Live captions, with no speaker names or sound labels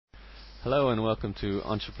Hello and welcome to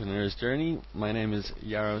Entrepreneur's Journey. My name is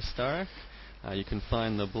Yarrow Stark. You can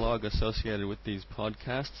find the blog associated with these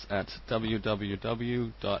podcasts at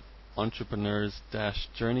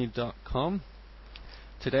www.entrepreneurs-journey.com.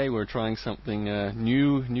 Today we're trying something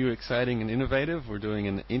new, exciting and innovative. We're doing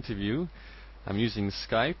an interview. I'm using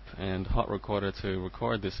Skype and Hot Recorder to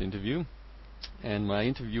record this interview. And my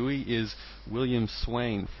interviewee is William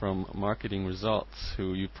Swayne from Marketing Results,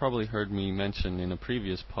 who you've probably heard me mention in a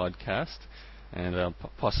previous podcast, and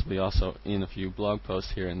possibly also in a few blog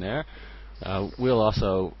posts here and there. Will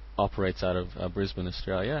also operates out of Brisbane,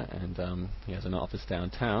 Australia, and he has an office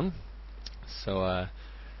downtown. So I'd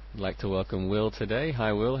like to welcome Will today.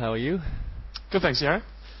 Hi Will, how are you? Good, thanks, Yarrow.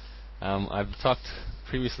 I've talked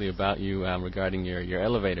previously about you regarding your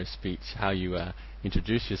elevator speech, how you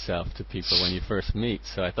introduce yourself to people when you first meet.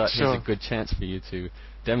 So I thought here's a good chance for you to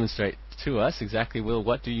demonstrate to us exactly, Will,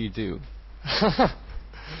 what do you do?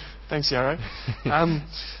 Thanks, Yarrow.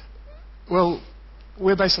 Well,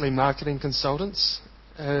 we're basically marketing consultants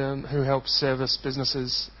who help service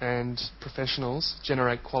businesses and professionals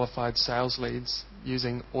generate qualified sales leads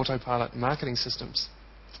using autopilot marketing systems.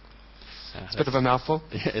 It's a bit of a mouthful.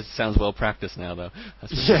 It sounds well practiced now, though.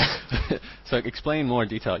 Yeah. So explain more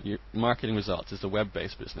detail. Your Marketing Results is a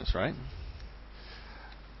web-based business, right?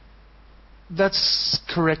 That's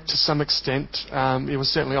correct to some extent. It was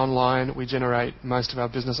certainly online. We generate most of our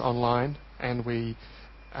business online, and we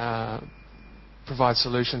provide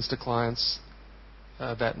solutions to clients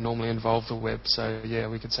that normally involve the web. So, yeah,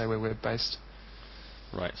 we could say we're web-based.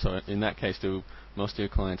 Right. So in that case, do most of your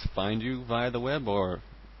clients find you via the web or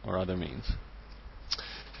other means?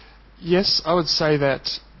 Yes, I would say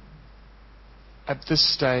that at this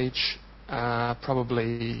stage,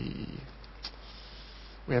 probably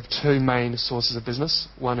we have two main sources of business.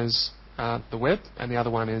 One is the web, and the other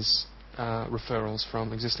one is referrals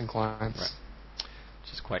from existing clients. Right.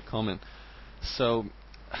 Which is quite common. So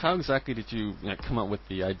how exactly did you come up with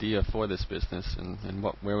the idea for this business, and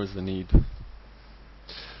where was the need?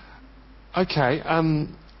 Okay.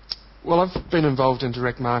 Well, I've been involved in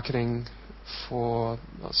direct marketing for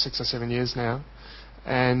 6 or 7 years now,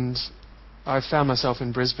 and I found myself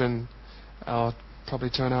in Brisbane probably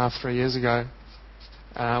 2.5, 3 years ago,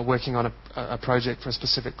 working on a project for a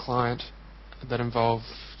specific client that involved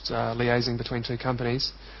liaising between two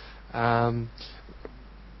companies.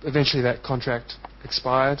 Eventually that contract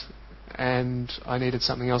expired, and I needed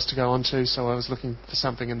something else to go on to, so I was looking for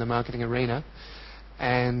something in the marketing arena,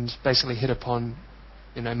 and basically hit upon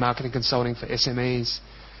marketing consulting for SMEs.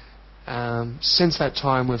 Since that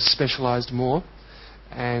time, we've specialised more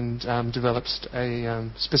and developed a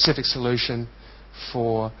specific solution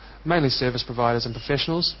for mainly service providers and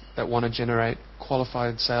professionals that want to generate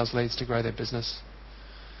qualified sales leads to grow their business.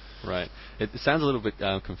 Right. It sounds a little bit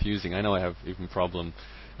confusing. I know I have even problem.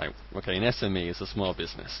 An SME is a small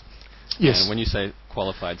business. Yes. And when you say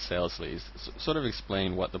qualified sales leads, sort of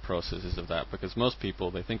explain what the process is of that, because most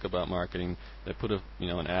people, they think about marketing, they put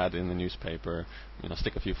an ad in the newspaper,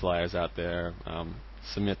 stick a few flyers out there,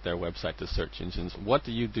 submit their website to search engines. What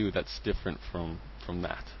do you do that's different from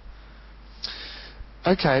that?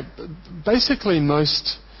 Okay, basically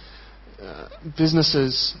most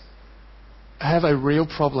businesses have a real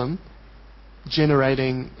problem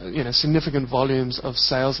generating significant volumes of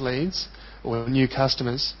sales leads or new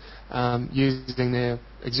customers using their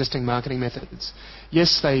existing marketing methods.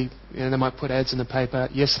 Yes, they might put ads in the paper.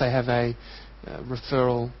 Yes, they have a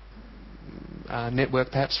referral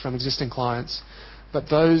network perhaps from existing clients, but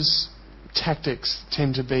those tactics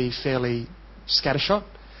tend to be fairly scattershot,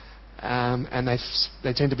 and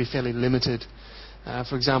they tend to be fairly limited.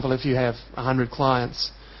 For example, if you have 100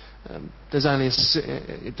 clients, there's only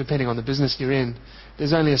depending on the business you're in,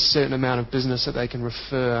 there's only a certain amount of business that they can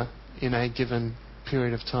refer in a given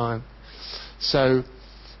period of time. So,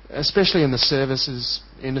 especially in the services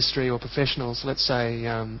industry or professionals, let's say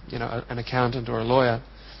an accountant or a lawyer,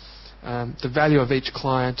 the value of each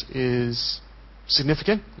client is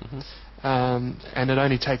significant, and it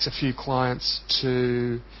only takes a few clients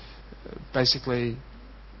to basically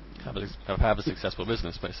have a successful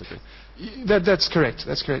business, basically. That's correct.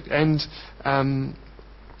 And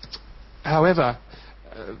however,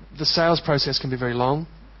 the sales process can be very long.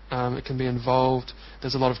 It can be involved.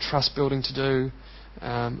 There's a lot of trust building to do.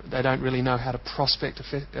 They don't really know how to prospect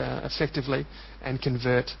effectively and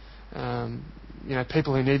convert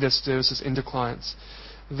people who need their services into clients.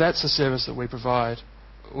 That's the service that we provide.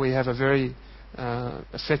 We have a very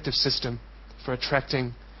effective system for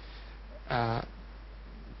attracting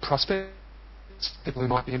prospects, people who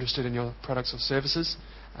might be interested in your products or services,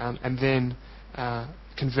 and then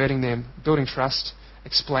converting them, building trust,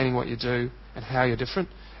 explaining what you do and how you're different,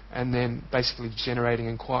 and then basically generating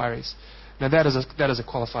inquiries. Now that is a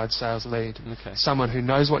qualified sales lead. Okay. Someone who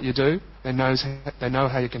knows what you do, they know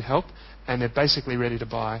how you can help, and they're basically ready to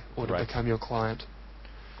buy or to become your client.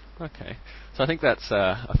 Okay. So I think that's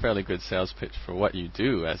a fairly good sales pitch for what you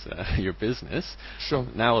do as your business. Sure.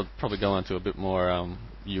 Now we'll probably go on to a bit more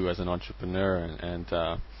you as an entrepreneur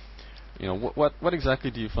and what exactly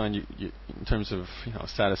do you find you in terms of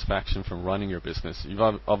satisfaction from running your business? You've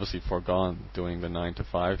obviously foregone doing the 9 to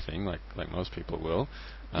 5 thing like most people will.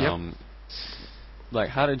 Yep. Like,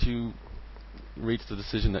 how did you reach the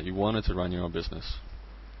decision that you wanted to run your own business?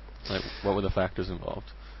 Like, what were the factors involved?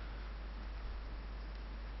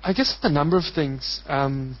 I guess a number of things.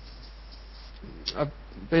 I've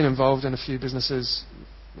been involved in a few businesses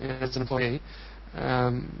as an employee,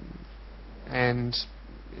 and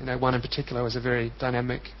one in particular was a very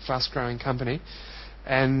dynamic, fast-growing company,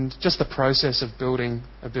 and just the process of building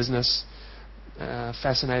a business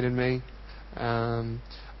fascinated me.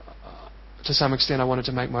 To some extent, I wanted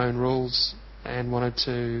to make my own rules and wanted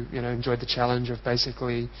to, enjoyed the challenge of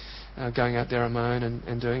basically going out there on my own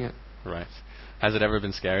and doing it. Right. Has it ever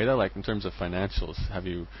been scary though? Like in terms of financials, have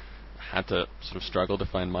you had to sort of struggle to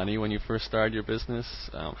find money when you first started your business?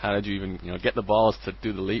 How did you even get the balls to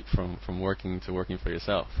do the leap from working to working for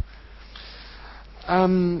yourself?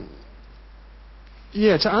 To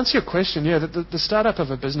answer your question, the startup of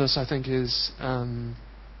a business, I think, is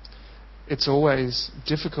it's always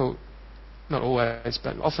difficult. Not always,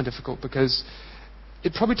 but often difficult, because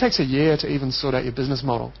it probably takes a year to even sort out your business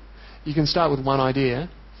model. You can start with one idea,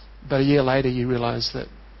 but a year later you realise that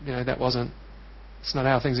it's not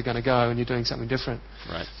how things are going to go, and you're doing something different.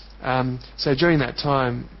 Right. So during that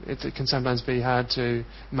time, it can sometimes be hard to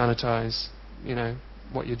monetize,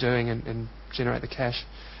 what you're doing and generate the cash.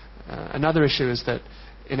 Another issue is that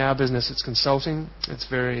in our business, it's consulting. It's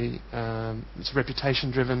very, it's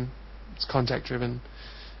reputation driven. It's contact driven.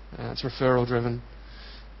 It's referral driven,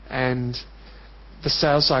 and the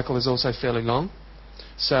sales cycle is also fairly long.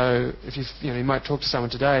 So if you might talk to someone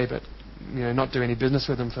today, but not do any business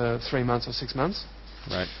with them for 3 months or 6 months.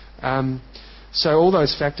 Right. So all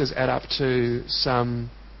those factors add up to some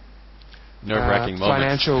nerve-wracking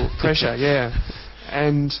financial pressure. Yeah,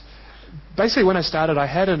 and basically when I started, I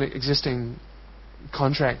had an existing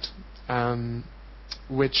contract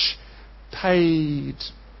which paid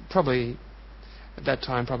probably. At that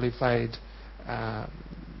time, probably paid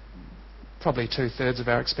probably 2/3 of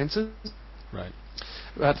our expenses. Right.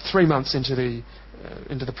 About 3 months into the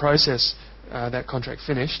process, that contract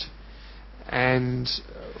finished, and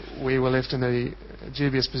we were left in the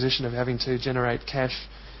dubious position of having to generate cash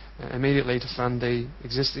immediately to fund the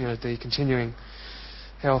the continuing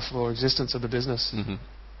health or existence of the business.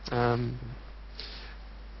 Mm-hmm.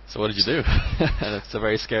 So what did you do? That's a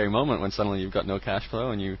very scary moment when suddenly you've got no cash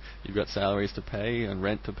flow and you've got salaries to pay and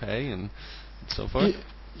rent to pay and so forth.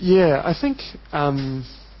 Yeah, I think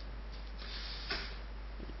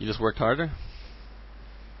you just worked harder.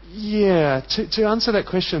 Yeah, to answer that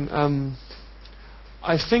question,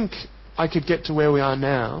 I think I could get to where we are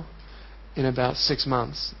now in about 6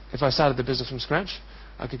 months. If I started the business from scratch,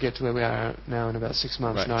 I could get to where we are now in about 6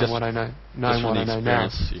 months, knowing what I know, knowing what I know now.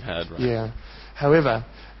 You had, right? Yeah. However,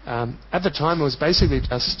 at the time, it was basically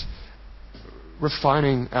just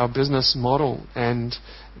refining our business model and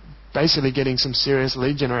basically getting some serious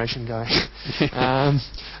lead generation going.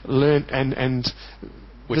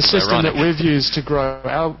 The system that we've used to grow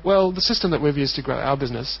our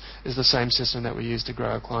business is the same system that we use to grow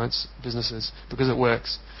our clients' businesses because it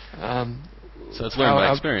works. So it's learned by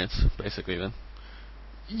experience, basically, then.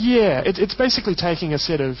 Yeah, it's basically taking a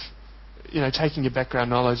set of, taking your background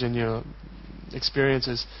knowledge and your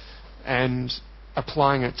experiences and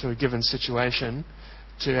applying it to a given situation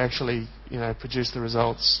to actually, produce the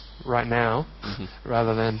results right now,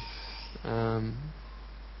 rather than,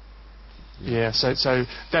 So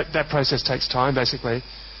that process takes time, basically.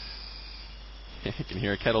 You can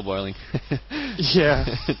hear a kettle boiling. Yeah.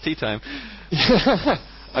 Tea time.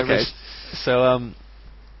 I wish. So,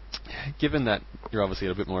 given that you're obviously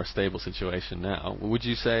in a bit more stable situation now, would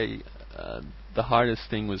you say the hardest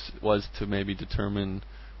thing was to maybe determine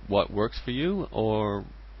what works for you, or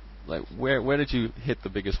like where did you hit the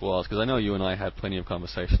biggest walls? Because I know you and I had plenty of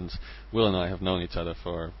conversations. Will and I have known each other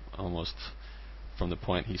for almost from the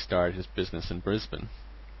point he started his business in Brisbane,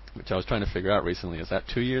 which I was trying to figure out recently. Is that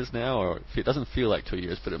 2 years now, or it doesn't feel like 2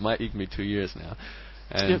 years, but it might even be 2 years now.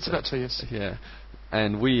 And, yeah, it's about 2 years. Yeah,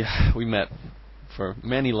 and we met for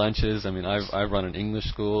many lunches. I mean, I've run an English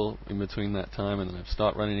school in between that time, and then I've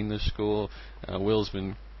stopped running English school. Will's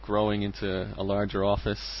been growing into a larger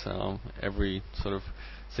office every sort of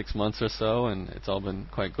 6 months or so, and it's all been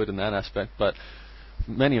quite good in that aspect. But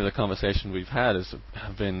many of the conversations we've had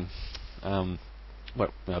have been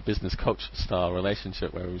a business coach style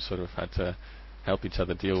relationship where we've sort of had to help each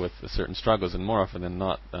other deal with certain struggles, and more often than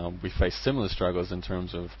not, we face similar struggles in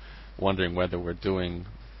terms of wondering whether we're doing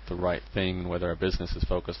the right thing, whether our business is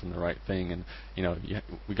focused on the right thing, and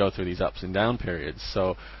we go through these ups and down periods.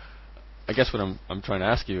 So I guess what I'm trying to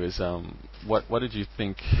ask you is, what did you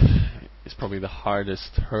think is probably the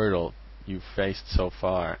hardest hurdle you've faced so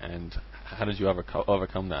far, and how did you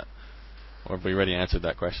overcome that? Or have we already answered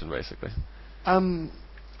that question, basically?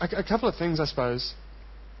 A couple of things, I suppose.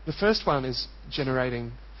 The first one is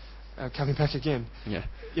generating, coming back again. Yeah.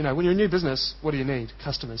 When you're a new business, what do you need?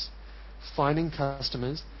 Customers. Finding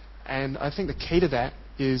customers, and I think the key to that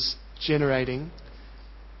is generating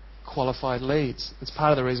qualified leads. It's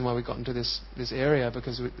part of the reason why we got into this area,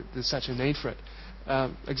 because there's such a need for it.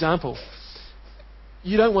 Example: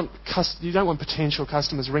 you don't want potential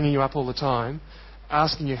customers ringing you up all the time,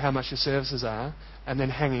 asking you how much your services are, and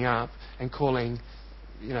then hanging up and calling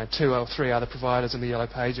 2 or 3 other providers in the yellow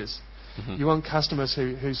pages. Mm-hmm. You want customers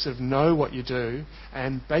who sort of know what you do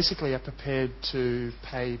and basically are prepared to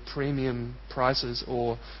pay premium prices,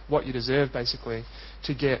 or what you deserve, basically,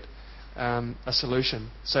 to get a solution.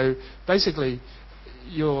 So basically,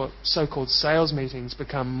 your so-called sales meetings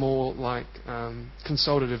become more like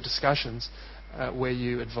consultative discussions where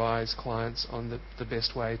you advise clients on the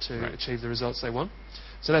best way to achieve the results they want.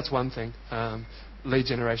 So that's one thing, lead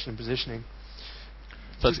generation and positioning.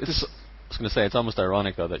 So I was going to say, it's almost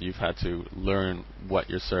ironic, though, that you've had to learn what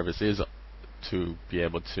your service is to be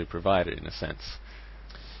able to provide it, in a sense.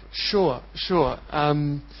 Sure.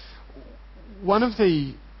 One of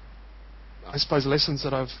the, I suppose, lessons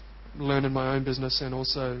that I've learned in my own business and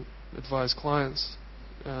also advise clients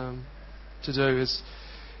to do is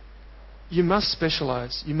you must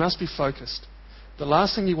specialise. You must be focused. The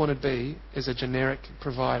last thing you want to be is a generic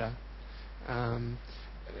provider.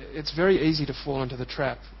 It's very easy to fall into the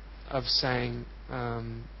trap of saying,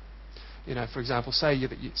 for example, say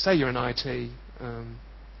you're an IT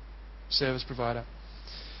service provider,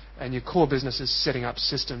 and your core business is setting up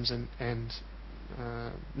systems and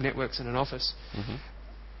networks in an office. Mm-hmm.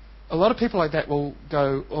 A lot of people like that will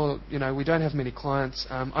go, we don't have many clients.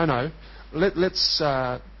 I know. Let's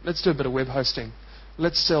do a bit of web hosting.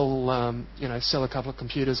 Let's sell a couple of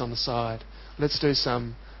computers on the side. Let's do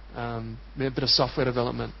a bit of software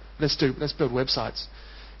development. Let's build websites.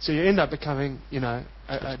 So you end up becoming, a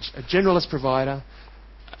generalist provider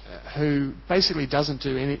who basically doesn't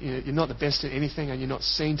do any. You're not the best at anything, and you're not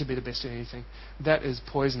seen to be the best at anything. That is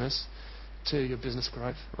poisonous to your business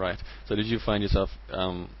growth. Right. So did you find yourself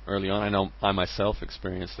early on? I know I myself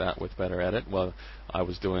experienced that with Better Edit. Well, I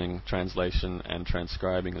was doing translation and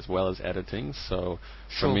transcribing as well as editing. So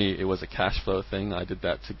for me, it was a cash flow thing. I did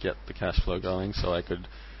that to get the cash flow going, so I could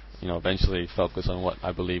eventually focus on what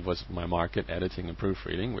I believe was my market, editing and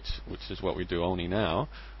proofreading, which is what we do only now.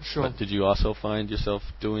 Sure. But did you also find yourself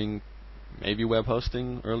doing maybe web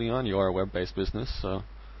hosting early on? You are a web-based business, so...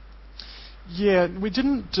 Yeah, we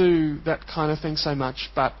didn't do that kind of thing so much,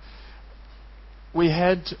 but we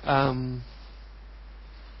had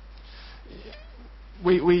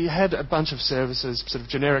we had a bunch of services, sort of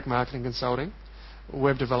generic marketing consulting,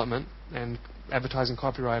 web development, and advertising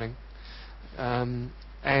copywriting.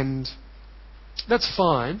 And that's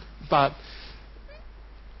fine, but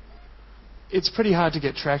it's pretty hard to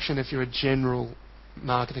get traction if you're a general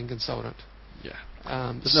marketing consultant. Yeah.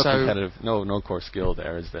 There's no competitive, no core skill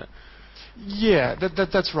there, is there? Yeah,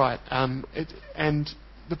 that's right. And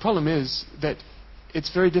the problem is that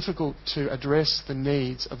it's very difficult to address the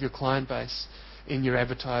needs of your client base in your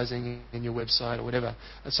advertising, in your website, or whatever.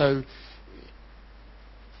 So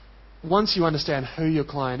once you understand who your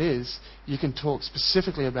client is, you can talk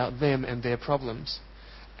specifically about them and their problems,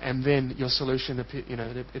 and then your solution,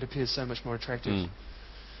 it appears so much more attractive.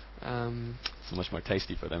 So much more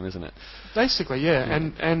tasty for them, isn't it? Basically, yeah.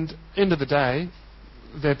 And end of the day,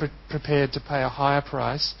 they're prepared to pay a higher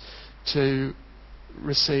price to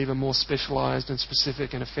receive a more specialised and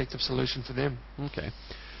specific and effective solution for them. Okay.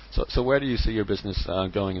 So where do you see your business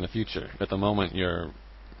going in the future? At the moment, you're,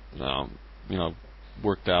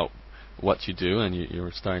 worked out what you do, and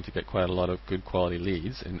you're starting to get quite a lot of good quality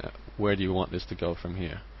leads. And where do you want this to go from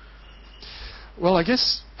here? Well, I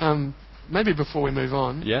guess maybe before we move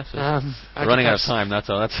on. Yes. We're running out of time. That's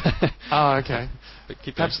all. Oh, okay. But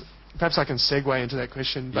keep Perhaps I can segue into that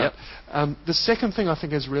question. But the second thing I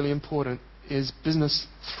think is really important is business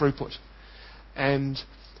throughput. And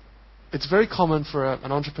it's very common for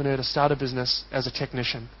an entrepreneur to start a business as a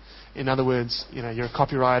technician. In other words, you're a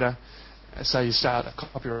copywriter, so you start a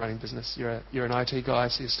copywriting business. You're an IT guy,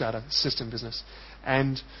 so you start a system business.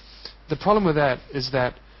 And the problem with that is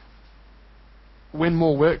that when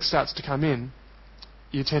more work starts to come in,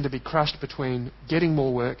 you tend to be crushed between getting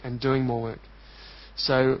more work and doing more work.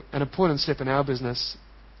 So an important step in our business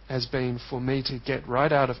has been for me to get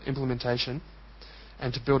right out of implementation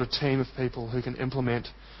and to build a team of people who can implement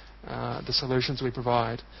the solutions we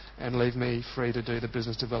provide and leave me free to do the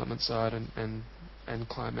business development side and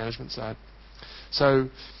client management side. So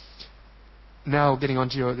now getting on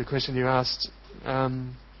to the question you asked,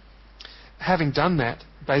 having done that,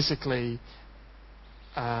 basically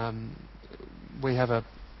we have a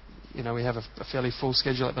fairly full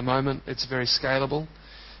schedule at the moment. It's very scalable,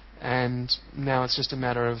 and now it's just a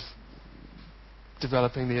matter of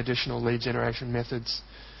developing the additional lead generation methods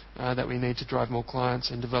that we need to drive more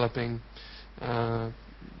clients, and developing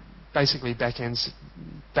basically back-end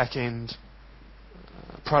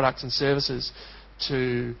products and services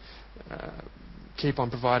to keep on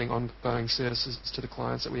providing ongoing services to the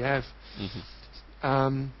clients that we have.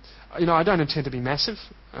 Mm-hmm. I don't intend to be massive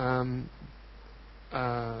in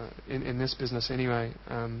this business anyway.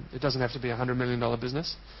 It doesn't have to be a $100 million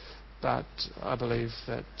business, but I believe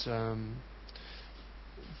that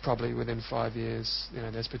probably within 5 years,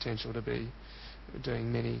 there's potential to be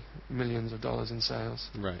doing many millions of dollars in sales.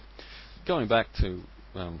 Right. Going back to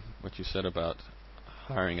what you said about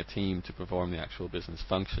hiring a team to perform the actual business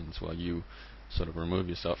functions while you sort of remove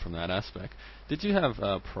yourself from that aspect, did you have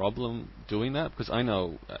a problem doing that? Because I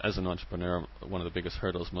know as an entrepreneur, one of the biggest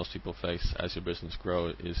hurdles most people face as your business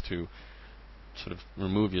grows is to sort of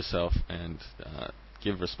remove yourself and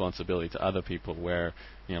give responsibility to other people, where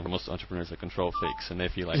most entrepreneurs are control freaks and they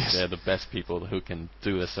feel like they're the best people who can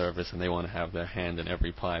do the service, and they want to have their hand in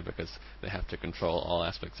every pie because they have to control all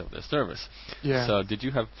aspects of their service. Yeah. So did you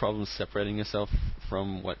have problems separating yourself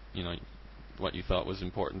from what you thought was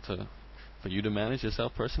important for you to manage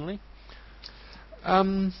yourself personally?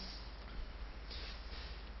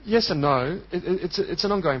 Yes and no. It's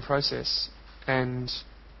an ongoing process, and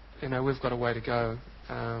we've got a way to go.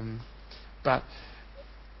 But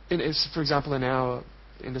for example, in our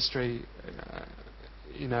industry,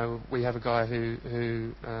 we have a guy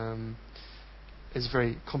who is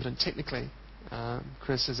very competent technically.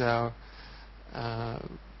 Chris is our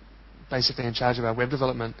basically in charge of our web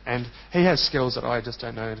development, and he has skills that I just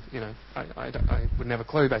don't know. I would never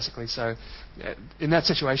clue basically. So in that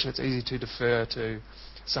situation, it's easy to defer to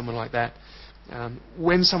someone like that.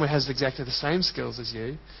 When someone has exactly the same skills as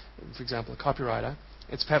you, for example, a copywriter,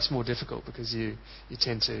 it's perhaps more difficult because you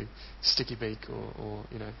tend to stick your beak or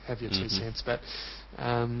have your 2 cents. But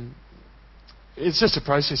it's just a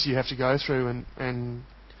process you have to go through and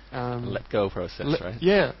let go process, right?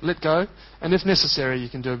 Yeah, let go. And if necessary, you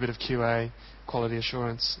can do a bit of QA, quality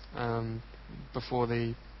assurance, before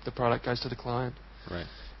the product goes to the client. Right.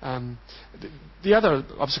 The other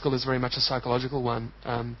obstacle is very much a psychological one.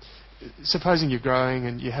 Supposing you're growing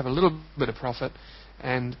and you have a little bit of profit,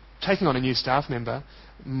 and taking on a new staff member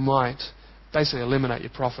might basically eliminate your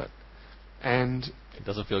profit. And it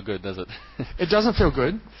doesn't feel good, does it? It doesn't feel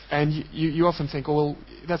good, and you often think, oh, well,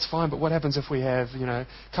 that's fine, but what happens if we have a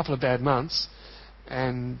couple of bad months,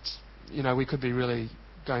 and we could be really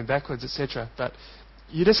going backwards, etc. But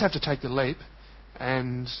you just have to take the leap,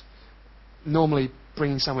 and normally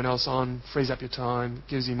bringing someone else on frees up your time,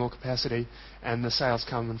 gives you more capacity, and the sales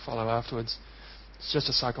come and follow afterwards. It's just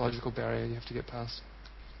a psychological barrier you have to get past.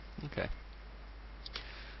 Okay.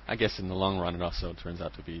 I guess in the long run it also turns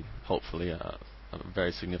out to be hopefully a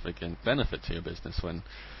very significant benefit to your business when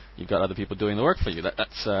you've got other people doing the work for you.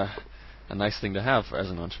 That's a nice thing to have as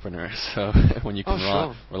an entrepreneur. So when you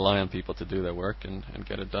can rely on people to do their work and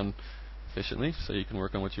get it done efficiently, so you can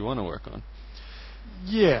work on what you want to work on.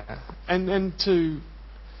 Yeah, and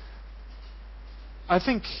I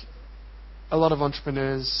think a lot of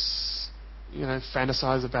entrepreneurs,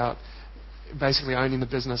 fantasize about basically owning the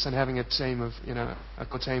business and having a team of, a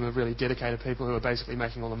core team of really dedicated people who are basically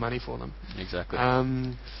making all the money for them. Exactly.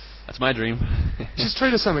 That's my dream. Which is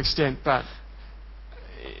true to some extent, but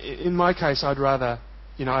in my case, I'd rather,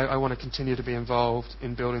 I want to continue to be involved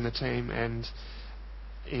in building the team and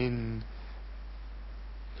in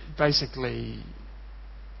basically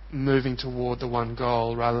moving toward the one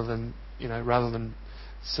goal rather than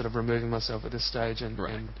sort of removing myself at this stage and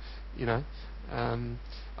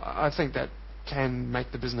I think that can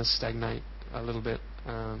make the business stagnate a little bit,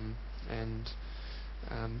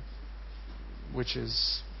 which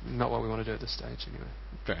is not what we want to do at this stage anyway.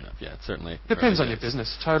 Fair enough. Yeah, it certainly depends on your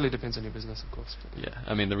business. Totally depends on your business, of course. Yeah,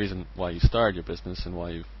 I mean the reason why you started your business and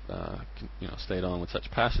why you've stayed on with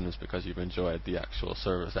such passion is because you've enjoyed the actual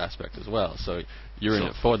service aspect as well. So you're in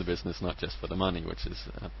it for the business, not just for the money, which is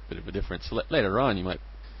a bit of a difference. So later on, you might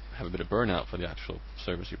have a bit of burnout for the actual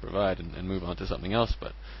service you provide and move on to something else.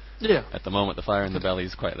 But at the moment, the fire in the belly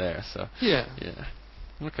is quite there. So yeah.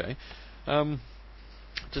 Okay.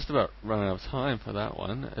 Just about running out of time for that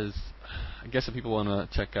one. I guess if people want to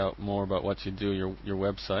check out more about what you do, your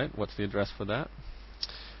website, what's the address for that?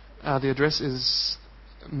 The address is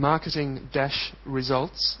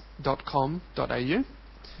marketing-results.com.au. Okay.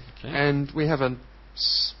 And we have a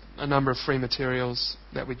number of free materials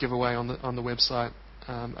that we give away on the website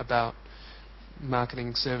about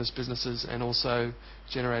marketing service businesses and also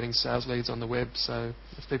generating sales leads on the web. So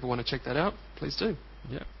if people want to check that out, please do.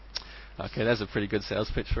 Yeah. Okay, that's a pretty good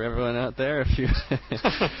sales pitch for everyone out there. If you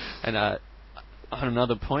and on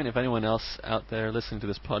another point, if anyone else out there listening to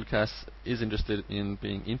this podcast is interested in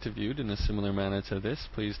being interviewed in a similar manner to this,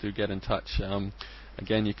 please do get in touch.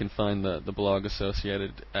 Again, you can find the blog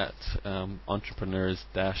associated at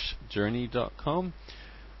entrepreneurs-journey.com.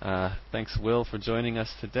 Thanks, Will, for joining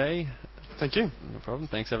us today. Thank you. No problem.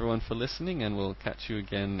 Thanks, everyone, for listening, and we'll catch you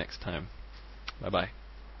again next time. Bye-bye.